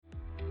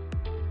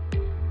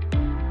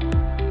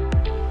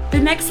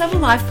The Next Level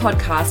Life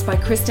podcast by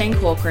Christine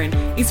Corcoran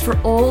is for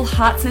all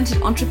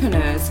heart-centered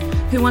entrepreneurs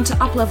who want to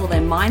uplevel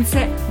their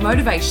mindset,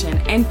 motivation,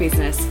 and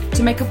business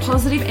to make a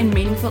positive and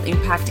meaningful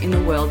impact in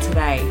the world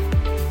today.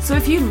 So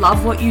if you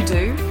love what you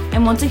do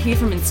and want to hear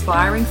from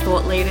inspiring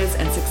thought leaders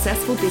and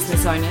successful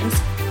business owners,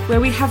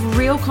 where we have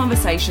real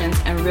conversations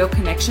and real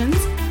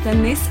connections,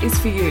 then this is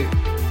for you.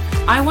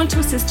 I want to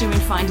assist you in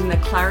finding the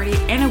clarity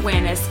and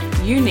awareness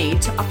you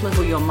need to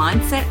uplevel your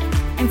mindset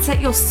and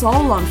set your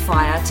soul on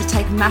fire to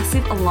take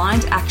massive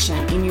aligned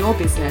action in your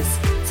business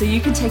so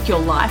you can take your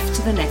life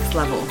to the next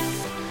level.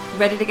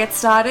 Ready to get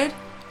started?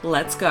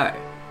 Let's go.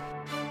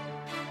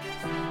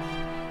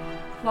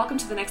 Welcome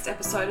to the next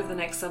episode of the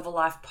Next Level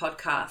Life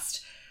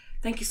podcast.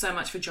 Thank you so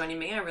much for joining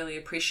me. I really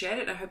appreciate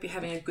it. I hope you're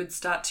having a good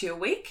start to your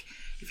week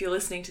if you're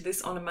listening to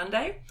this on a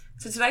Monday.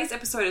 So today's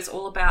episode is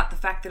all about the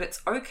fact that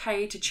it's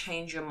okay to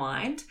change your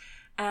mind.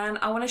 And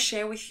I want to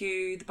share with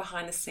you the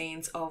behind the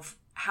scenes of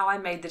how I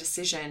made the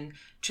decision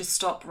to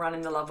stop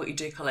running the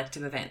LWYD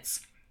Collective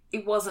events.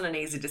 It wasn't an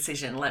easy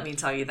decision, let me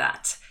tell you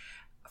that.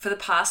 For the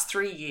past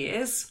 3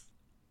 years,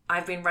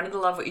 I've been running the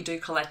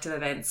LWYD Collective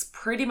events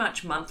pretty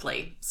much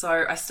monthly.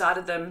 So I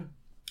started them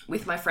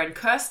with my friend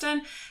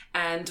Kirsten,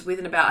 and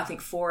within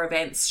about, 4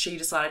 events, she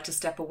decided to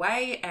step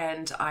away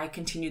and I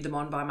continued them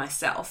on by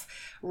myself,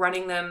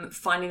 running them,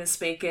 finding the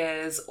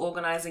speakers,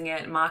 organizing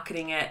it,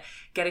 marketing it,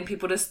 getting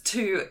people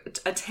to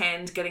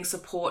attend, getting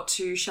support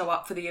to show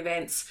up for the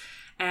events.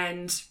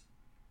 And,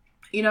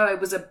 it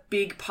was a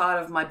big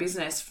part of my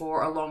business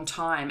for a long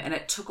time, and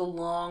it took a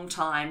long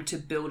time to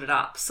build it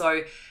up.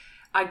 So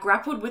I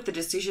grappled with the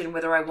decision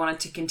whether I wanted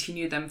to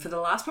continue them. For the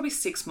last probably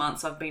 6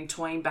 months, I've been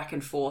toying back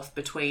and forth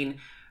between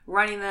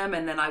running them,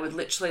 and then I would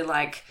literally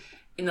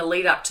in the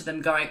lead up to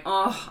them going,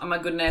 oh my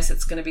goodness,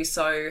 it's going to be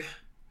so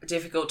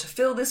difficult to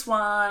fill this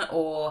one.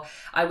 Or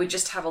I would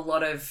just have a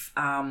lot of,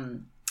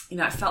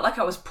 I felt like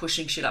I was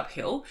pushing shit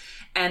uphill.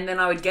 And then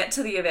I would get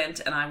to the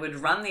event and I would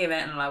run the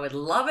event and I would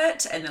love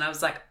it. And then I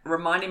was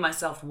reminding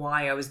myself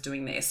why I was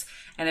doing this.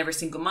 And every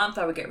single month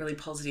I would get really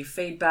positive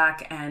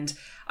feedback and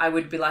I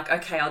would be like,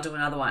 okay, I'll do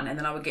another one. And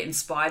then I would get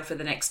inspired for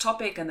the next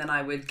topic and then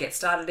I would get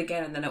started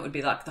again. And then it would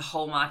be the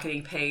whole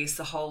marketing piece,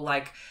 the whole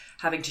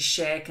having to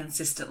share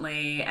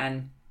consistently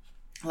and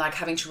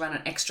having to run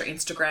an extra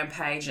Instagram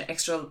page, an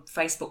extra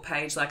Facebook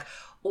page,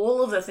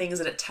 all of the things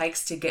that it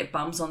takes to get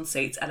bums on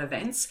seats at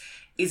events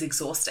is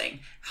exhausting.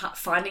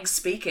 Finding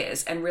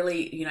speakers and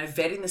really,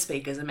 vetting the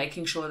speakers and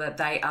making sure that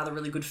they are the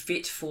really good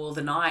fit for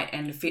the night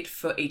and fit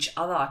for each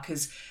other.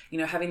 Because,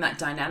 having that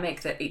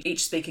dynamic that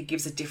each speaker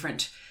gives a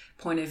different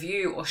point of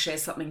view or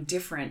shares something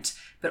different,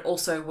 but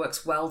also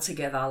works well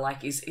together,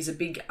 is a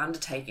big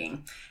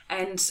undertaking.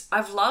 And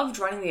I've loved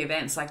running the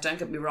events. Don't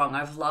get me wrong,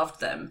 I've loved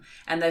them.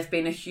 And they've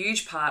been a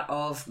huge part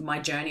of my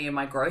journey and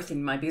my growth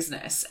in my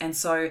business. And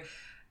so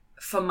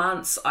for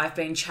months, I've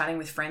been chatting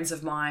with friends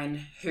of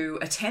mine who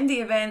attend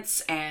the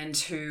events and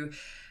who,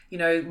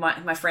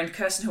 my friend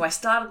Kirsten, who I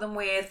started them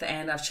with,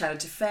 and I've chatted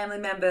to family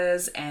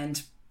members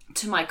and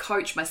to my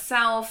coach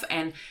myself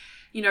and,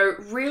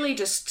 really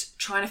just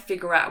trying to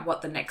figure out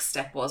what the next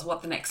step was,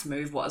 what the next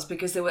move was,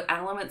 because there were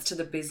elements to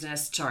the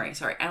business,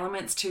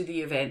 elements to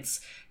the events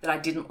that I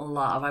didn't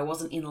love. I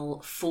wasn't in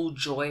full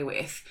joy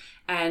with.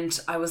 And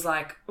I was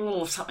like,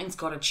 oh, something's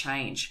got to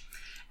change.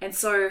 And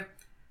so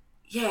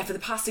for the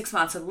past 6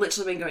 months, I've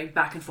literally been going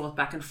back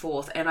and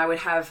forth. And I would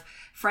have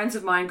friends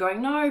of mine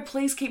going, no,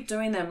 please keep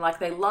doing them.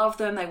 They love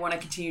them. They want to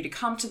continue to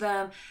come to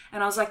them.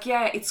 And I was like,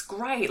 yeah, it's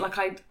great.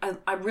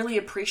 I really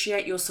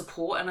appreciate your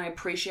support and I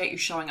appreciate you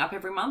showing up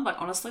every month.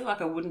 Honestly,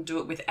 I wouldn't do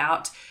it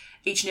without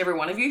each and every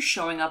one of you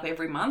showing up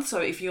every month. So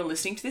if you're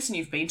listening to this and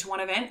you've been to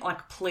one event,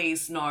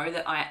 please know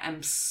that I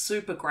am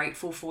super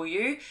grateful for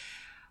you.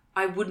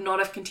 I would not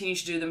have continued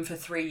to do them for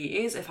 3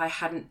 years if I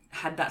hadn't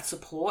had that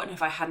support and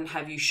if I hadn't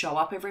have you show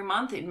up every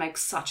month. It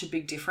makes such a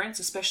big difference,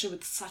 especially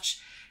with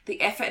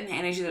the effort and the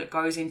energy that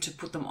goes in to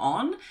put them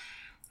on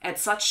at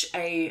such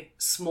a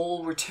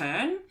small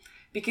return,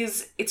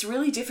 because it's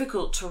really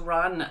difficult to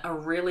run a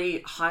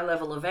really high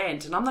level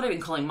event. And I'm not even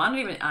calling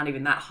mine aren't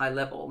even that high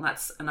level. And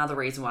that's another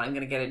reason why I'm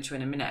going to get into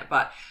in a minute.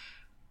 But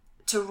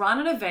to run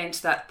an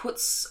event that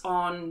puts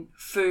on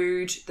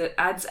food, that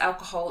adds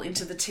alcohol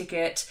into the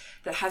ticket,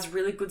 that has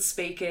really good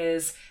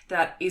speakers,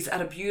 that is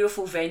at a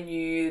beautiful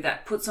venue,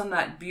 that puts on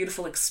that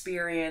beautiful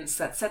experience,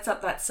 that sets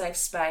up that safe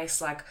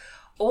space,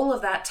 all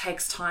of that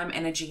takes time,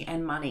 energy,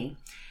 and money.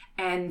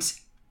 And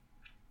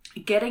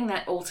getting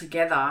that all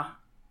together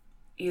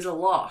is a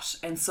lot.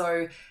 And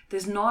so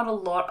there's not a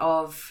lot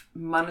of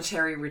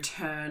monetary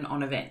return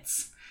on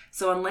events.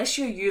 So unless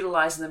you're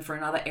utilizing them for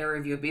another area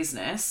of your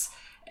business,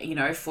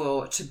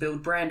 to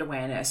build brand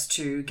awareness,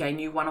 to gain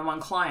you one-on-one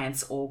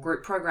clients or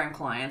group program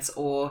clients,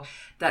 or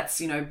that's,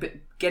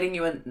 getting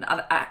you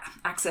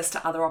access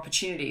to other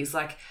opportunities.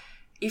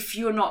 If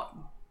you're not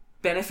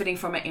benefiting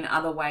from it in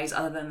other ways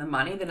other than the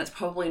money, then it's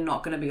probably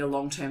not going to be a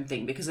long-term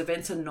thing, because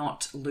events are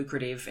not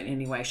lucrative in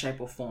any way, shape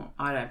or form,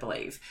 I don't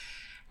believe.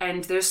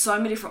 And there's so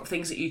many different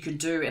things that you can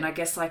do. And I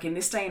guess like in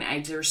this day and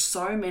age, there are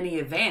so many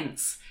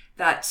events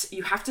that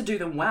you have to do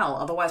them well.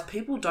 Otherwise,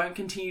 people don't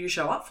continue to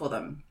show up for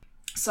them.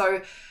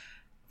 So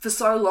for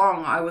so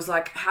long, I was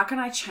like, how can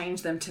I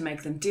change them to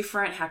make them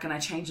different? How can I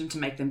change them to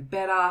make them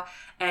better?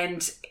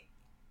 And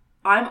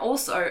I'm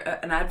also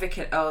an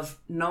advocate of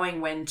knowing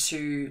when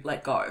to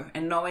let go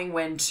and knowing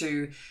when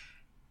to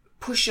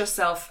push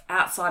yourself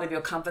outside of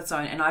your comfort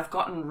zone. And I've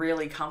gotten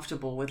really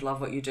comfortable with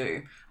Love What You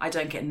Do. I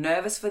don't get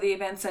nervous for the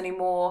events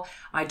anymore.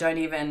 I don't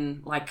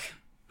even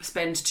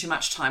spend too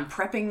much time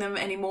prepping them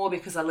anymore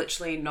because I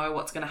literally know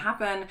what's going to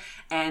happen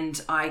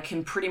and I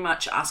can pretty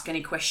much ask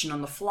any question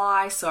on the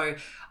fly. So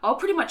I'll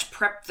pretty much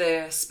prep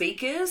the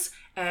speakers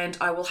and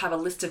I will have a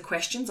list of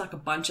questions, like a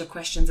bunch of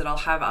questions that I'll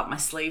have up my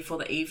sleeve for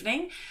the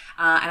evening.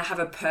 And I have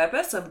a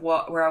purpose of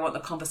where I want the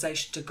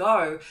conversation to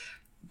go.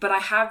 But I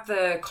have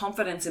the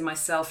confidence in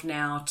myself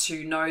now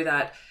to know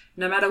that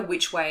no matter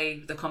which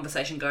way the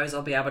conversation goes,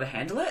 I'll be able to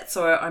handle it.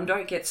 So I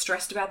don't get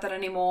stressed about that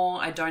anymore.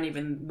 I don't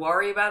even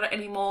worry about it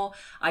anymore.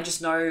 I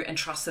just know and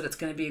trust that it's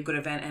going to be a good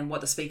event and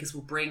what the speakers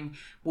will bring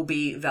will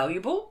be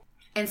valuable.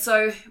 And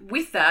so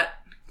with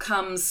that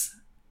comes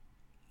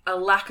a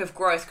lack of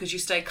growth because you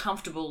stay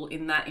comfortable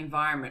in that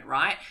environment,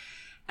 right?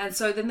 And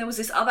so then there was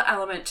this other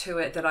element to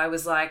it that I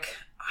was like,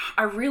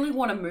 I really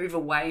want to move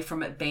away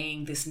from it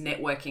being this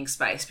networking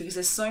space because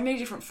there's so many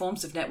different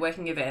forms of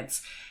networking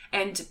events.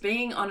 And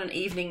being on an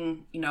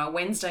evening, a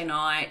Wednesday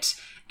night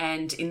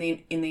and in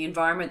the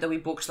environment that we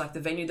booked, like the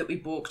venue that we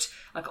booked,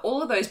 like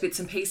all of those bits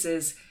and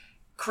pieces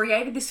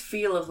created this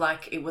feel of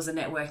like it was a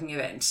networking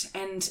event.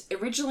 And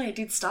originally it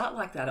did start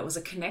like that. It was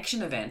a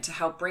connection event to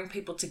help bring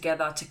people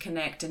together, to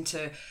connect and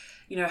to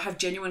have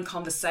genuine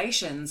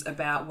conversations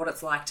about what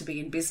it's like to be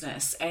in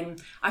business.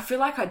 And I feel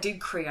like I did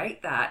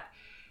create that.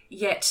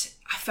 Yet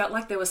I felt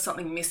like there was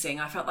something missing.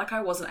 I felt like I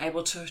wasn't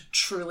able to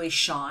truly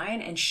shine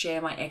and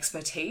share my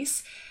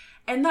expertise.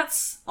 And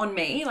that's on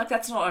me. Like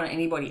that's not on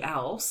anybody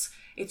else.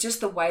 It's just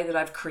the way that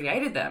I've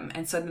created them.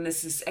 And so then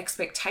there's this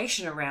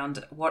expectation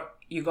around what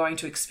you're going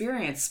to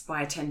experience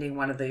by attending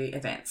one of the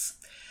events.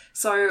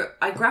 So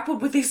I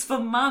grappled with this for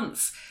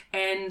months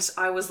and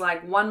I was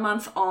like 1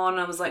 month on,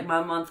 I was like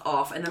 1 month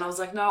off. And then I was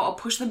like, no, I'll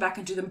push them back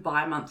and do them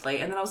bi-monthly.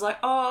 And then I was like,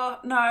 oh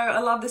no, I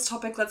love this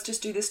topic. Let's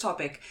just do this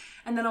topic.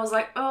 And then I was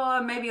like,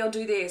 oh, maybe I'll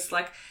do this.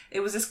 Like it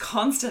was this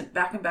constant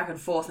back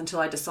and forth until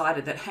I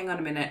decided that, hang on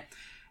a minute.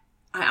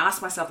 I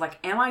asked myself, like,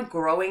 am I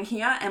growing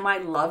here? Am I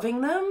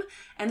loving them?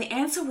 And the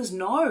answer was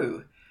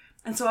no.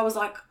 And so I was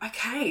like,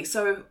 okay,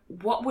 so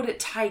what would it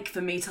take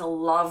for me to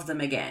love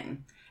them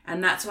again?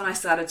 And that's when I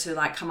started to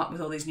come up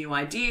with all these new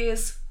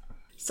ideas,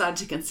 started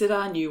to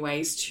consider new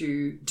ways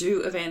to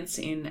do events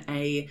in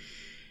a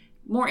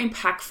more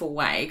impactful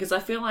way. Because I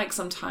feel like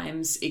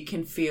sometimes it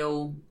can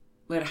feel,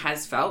 it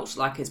has felt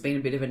like it's been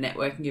a bit of a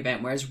networking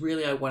event, whereas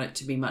really I want it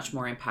to be much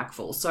more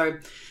impactful. So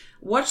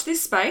watch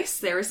this space.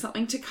 There is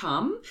something to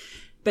come.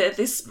 But at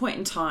this point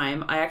in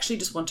time, I actually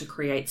just want to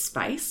create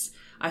space.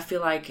 I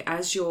feel like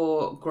as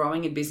you're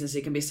growing in business,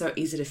 it can be so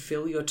easy to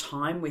fill your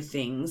time with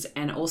things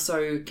and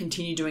also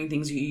continue doing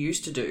things you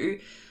used to do,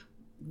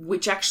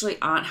 which actually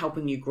aren't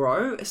helping you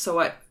grow.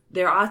 So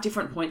there are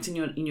different points in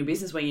your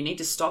business where you need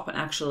to stop and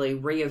actually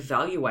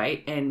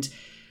reevaluate and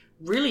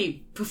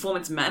really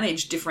performance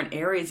manage different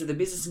areas of the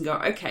business and go,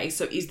 okay,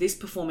 so is this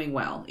performing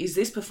well? Is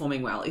this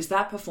performing well? Is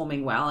that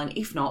performing well? And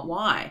if not,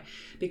 why?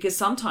 Because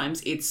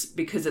sometimes it's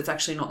because it's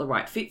actually not the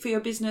right fit for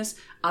your business.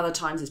 Other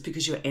times it's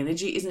because your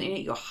energy isn't in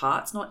it. Your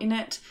heart's not in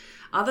it.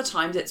 Other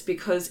times it's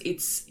because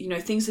it's,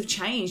 things have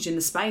changed in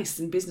the space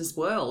and business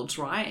world,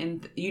 right?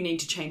 And you need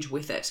to change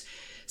with it.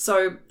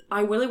 So I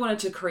really wanted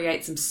to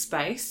create some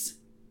space.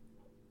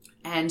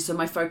 And so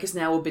my focus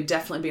now will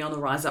definitely be on the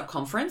Rise Up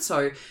conference.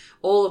 So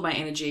all of my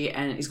energy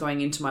is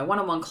going into my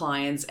one-on-one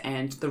clients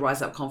and the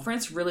Rise Up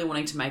conference, really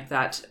wanting to make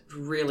that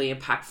really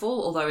impactful,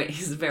 although it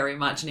is very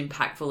much an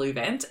impactful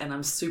event and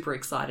I'm super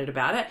excited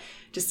about it.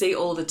 To see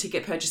all the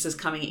ticket purchases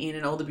coming in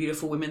and all the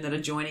beautiful women that are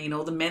joining and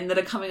all the men that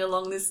are coming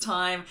along this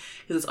time,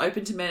 because it's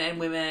open to men and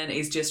women,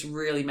 is just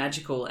really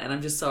magical. And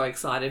I'm just so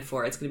excited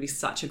for it. It's going to be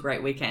such a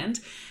great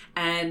weekend.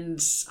 And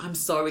I'm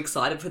so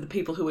excited for the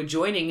people who are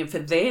joining and for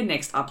their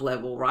next up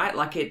level, right?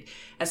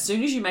 As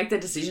soon as you make that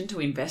decision to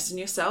invest in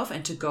yourself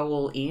and to go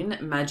all in,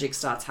 magic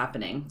starts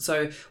happening.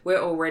 So we're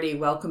already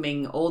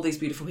welcoming all these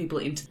beautiful people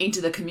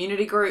into the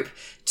community group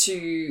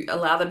to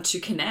allow them to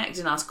connect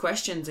and ask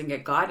questions and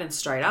get guidance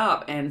straight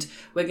up. And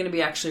we're going to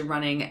be actually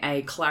running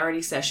a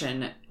clarity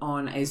session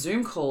on a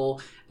Zoom call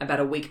about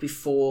a week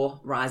before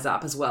Rise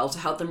Up as well, to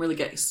help them really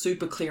get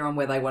super clear on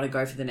where they want to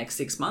go for the next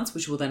 6 months,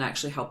 which will then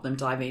actually help them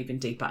dive even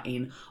deeper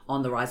in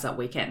on the Rise Up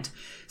weekend.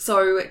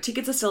 So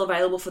tickets are still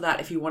available for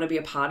that if you want to be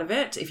a part of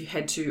it. If you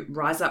head to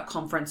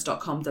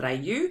riseupconference.com.au,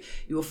 you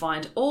will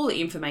find all the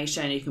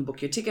information. You can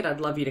book your ticket.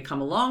 I'd love you to come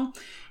along.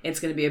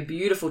 It's going to be a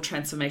beautiful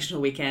transformational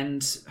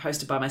weekend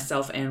hosted by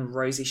myself and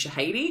Rosie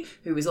Shahidi,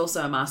 who is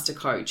also a master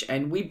coach.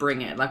 And we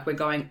bring it, we're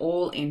going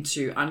all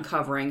into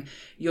uncovering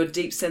your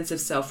deep sense of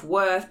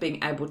self-worth,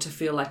 being able to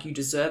feel like you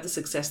deserve the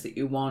success that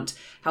you want,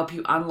 help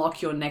you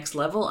unlock your next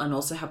level, and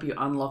also help you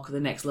unlock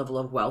the next level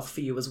of wealth for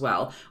you as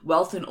well.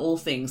 Wealth in all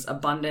things,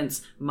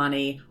 abundance,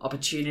 money,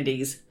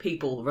 opportunities,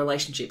 people,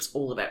 relationships,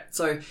 all of it.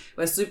 So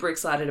we're super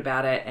excited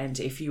about it. And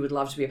if you would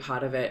love to be a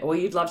part of it, or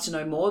you'd love to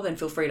know more, then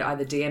feel free to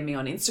either DM me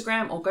on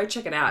Instagram or go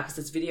check it out, because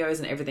there's videos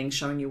and everything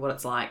showing you what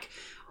it's like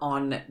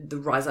on the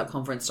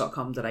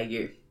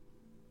riseupconference.com.au.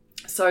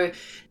 So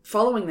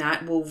following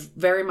that will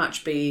very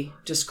much be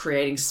just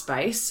creating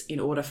space in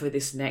order for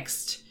this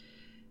next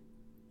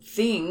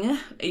thing,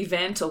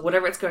 event, or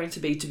whatever it's going to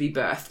be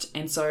birthed.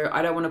 And so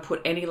I don't want to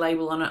put any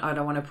label on it. I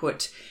don't want to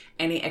put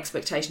any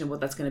expectation of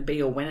what that's going to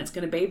be or when it's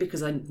going to be,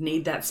 because I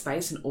need that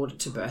space in order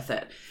to birth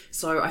it.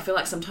 So I feel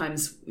like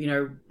sometimes,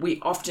 we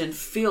often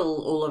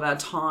fill all of our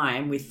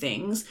time with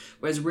things,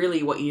 whereas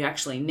really what you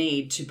actually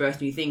need to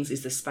birth new things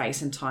is the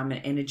space and time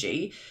and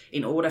energy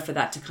in order for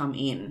that to come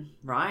in,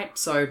 right?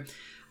 So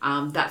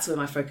that's where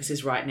my focus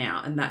is right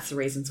now. And that's the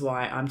reasons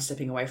why I'm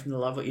stepping away from the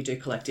Love What You Do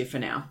Collective for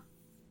now.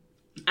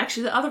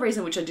 Actually, the other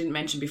reason, which I didn't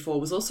mention before,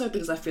 was also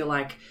because I feel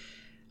like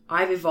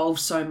I've evolved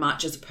so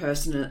much as a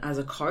person and as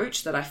a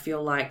coach that I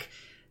feel like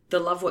the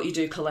Love What You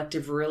Do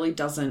Collective really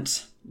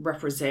doesn't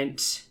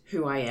represent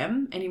who I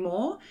am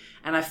anymore.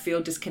 And I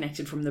feel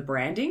disconnected from the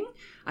branding.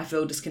 I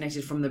feel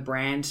disconnected from the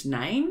brand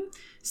name.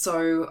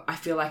 So I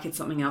feel like it's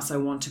something else I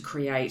want to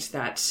create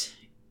that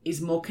is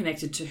more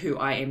connected to who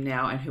I am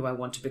now and who I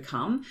want to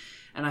become.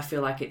 And I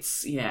feel like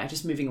it's,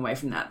 just moving away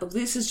from that. But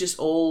this is just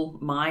all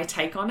my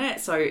take on it.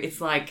 So it's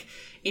like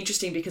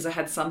interesting, because I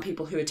had some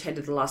people who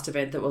attended the last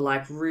event that were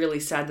like really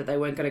sad that they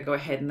weren't going to go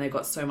ahead, and they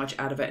got so much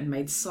out of it and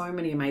made so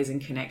many amazing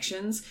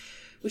connections,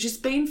 which has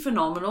been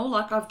phenomenal.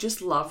 Like, I've just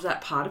loved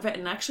that part of it.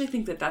 And I actually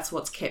think that that's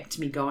what's kept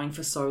me going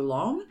for so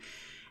long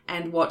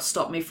and what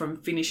stopped me from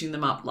finishing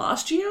them up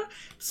last year.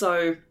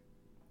 So,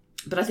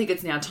 but I think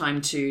it's now time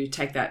to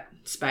take that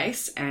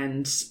space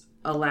and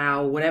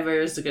allow whatever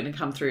is going to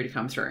come through to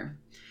come through.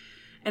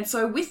 And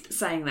so with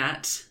saying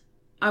that,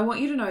 I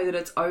want you to know that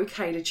it's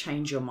okay to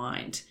change your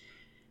mind.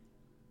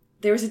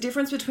 There is a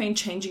difference between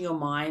changing your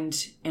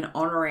mind and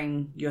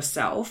honoring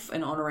yourself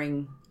and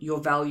honoring your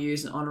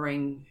values and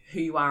honoring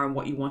who you are and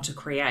what you want to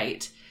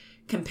create,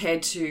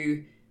 compared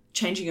to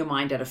changing your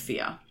mind out of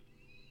fear.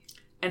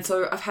 And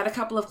so I've had a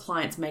couple of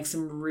clients make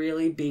some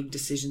really big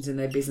decisions in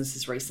their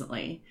businesses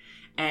recently,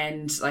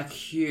 and like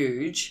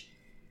huge,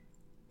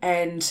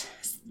 and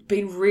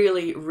been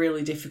really,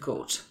 really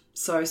difficult.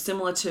 So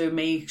similar to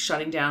me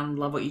shutting down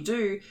Love What You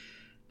Do,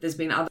 there's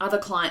been other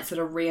clients that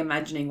are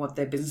reimagining what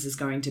their business is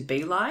going to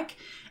be like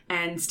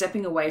and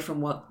stepping away from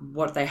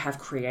what they have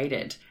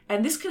created.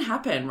 And this can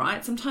happen,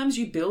 right? Sometimes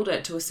you build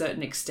it to a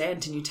certain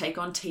extent and you take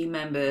on team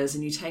members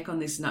and you take on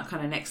this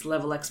kind of next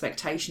level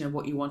expectation of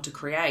what you want to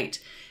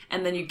create.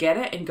 And then you get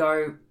it and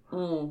go,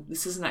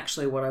 this isn't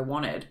actually what I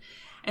wanted.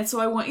 And so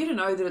I want you to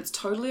know that it's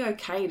totally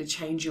okay to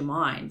change your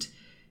mind.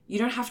 You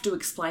don't have to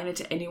explain it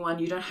to anyone.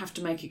 You don't have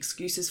to make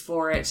excuses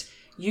for it.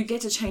 You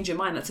get to change your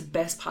mind. That's the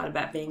best part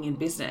about being in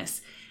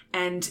business.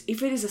 And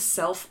if it is a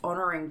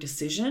self-honoring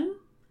decision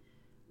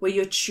where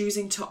you're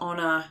choosing to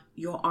honor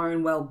your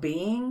own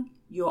well-being,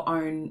 your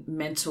own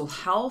mental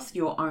health,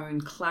 your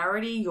own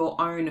clarity, your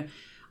own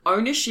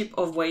ownership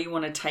of where you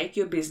want to take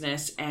your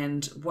business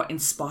and what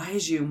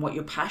inspires you and what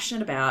you're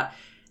passionate about,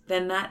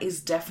 then that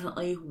is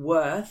definitely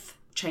worth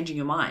changing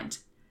your mind,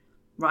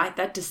 right?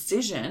 That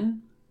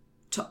decision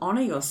to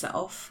honor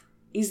yourself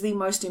is the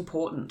most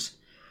important.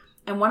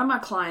 And one of my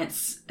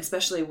clients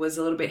especially was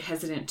a little bit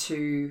hesitant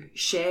to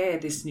share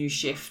this new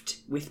shift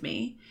with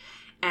me.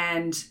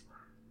 And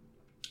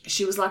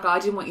she was like, I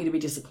didn't want you to be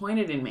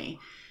disappointed in me.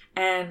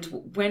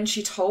 And when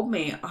she told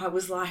me, I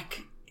was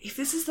like, if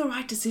this is the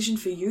right decision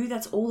for you,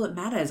 that's all that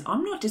matters.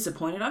 I'm not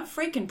disappointed. I'm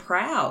freaking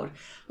proud.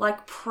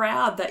 Like,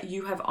 proud that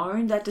you have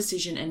owned that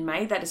decision and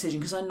made that decision,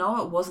 because I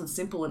know it wasn't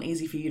simple and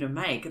easy for you to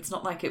make. It's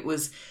not like it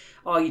was,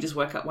 you just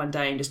woke up one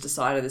day and just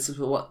decided this is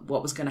what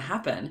was going to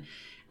happen.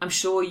 I'm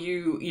sure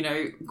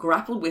you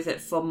grappled with it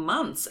for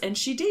months, and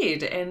she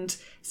did. And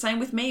same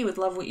with me with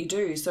Love What You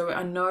Do. So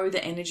I know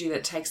the energy that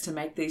it takes to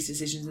make these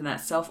decisions, and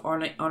that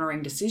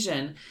self-honoring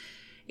decision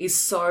is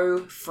so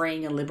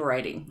freeing and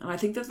liberating. And I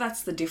think that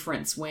that's the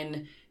difference.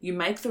 When you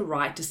make the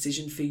right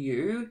decision for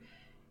you,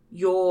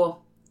 your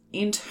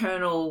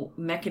internal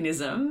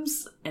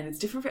mechanisms, and it's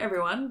different for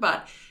everyone,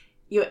 but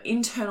your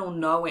internal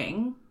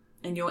knowing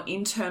and your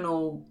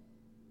internal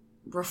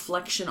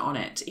reflection on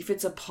it, if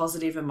it's a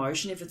positive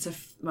emotion, if it's a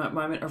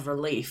moment of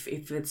relief,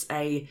 if it's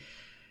a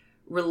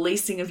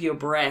releasing of your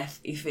breath,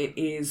 if it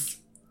is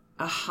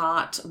a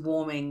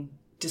heart-warming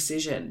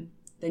decision,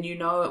 then you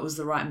know it was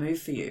the right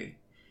move for you.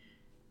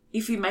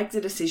 If you make the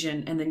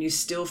decision and then you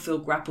still feel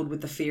grappled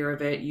with the fear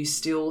of it, you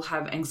still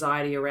have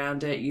anxiety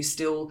around it, you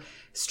still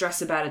stress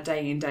about it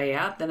day in, day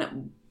out, then it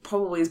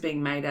probably is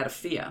being made out of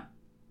fear.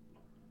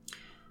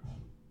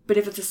 But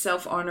if it's a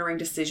self-honoring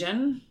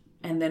decision,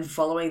 and then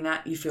following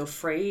that you feel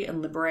free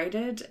and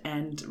liberated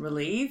and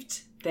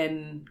relieved,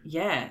 then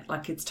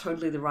it's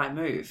totally the right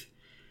move.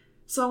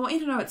 So I want you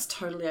to know it's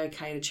totally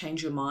okay to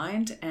change your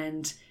mind,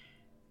 and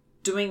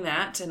doing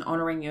that and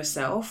honoring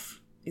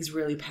yourself is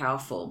really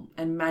powerful,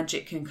 and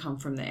magic can come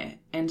from there.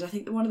 And I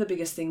think that one of the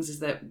biggest things is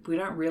that we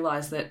don't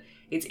realize that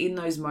it's in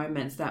those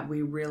moments that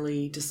we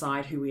really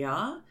decide who we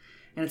are.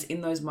 And it's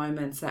in those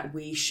moments that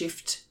we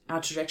shift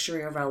our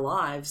trajectory of our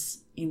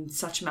lives in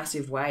such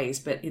massive ways.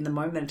 But in the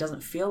moment, it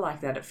doesn't feel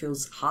like that. It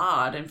feels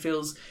hard and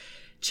feels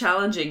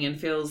challenging and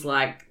feels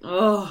like,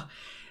 oh.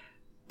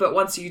 But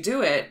once you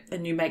do it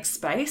and you make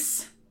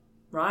space,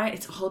 right?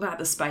 It's all about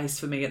the space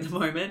for me at the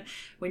moment.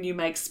 When you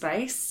make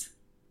space,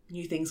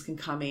 new things can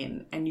come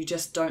in, and you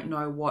just don't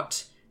know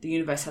what the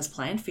universe has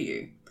planned for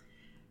you.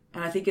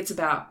 And I think it's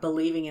about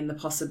believing in the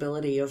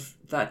possibility of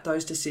that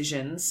those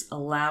decisions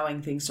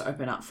allowing things to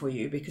open up for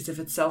you, because if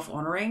it's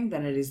self-honoring,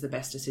 then it is the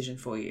best decision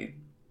for you.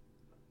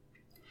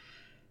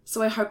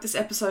 So I hope this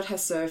episode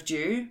has served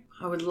you.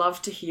 I would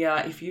love to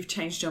hear if you've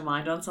changed your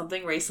mind on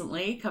something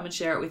recently. Come and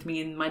share it with me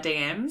in my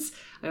DMs.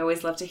 I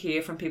always love to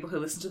hear from people who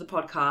listen to the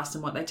podcast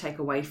and what they take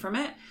away from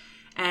it.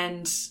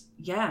 And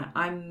yeah,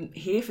 I'm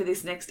here for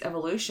this next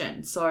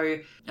evolution. So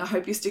I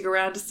hope you stick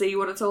around to see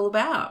what it's all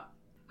about.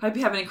 Hope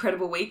you have an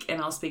incredible week,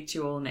 and I'll speak to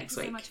you all next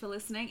week. Thank you so much for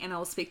listening, and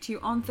I'll speak to you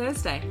on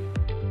Thursday.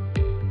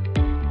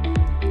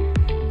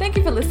 Thank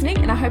you for listening,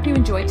 and I hope you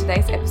enjoyed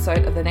today's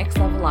episode of the Next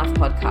Level Life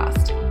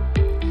podcast.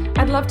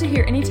 I'd love to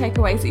hear any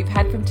takeaways that you've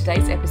had from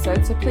today's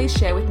episode, so please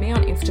share with me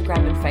on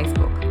Instagram and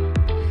Facebook.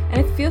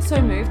 And if you feel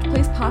so moved,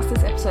 please pass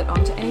this episode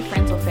on to any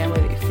friends or family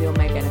that you feel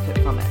may benefit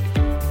from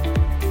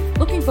it.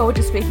 Looking forward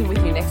to speaking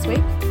with you next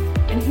week,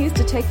 and here's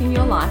to taking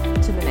your life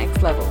to the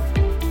next level.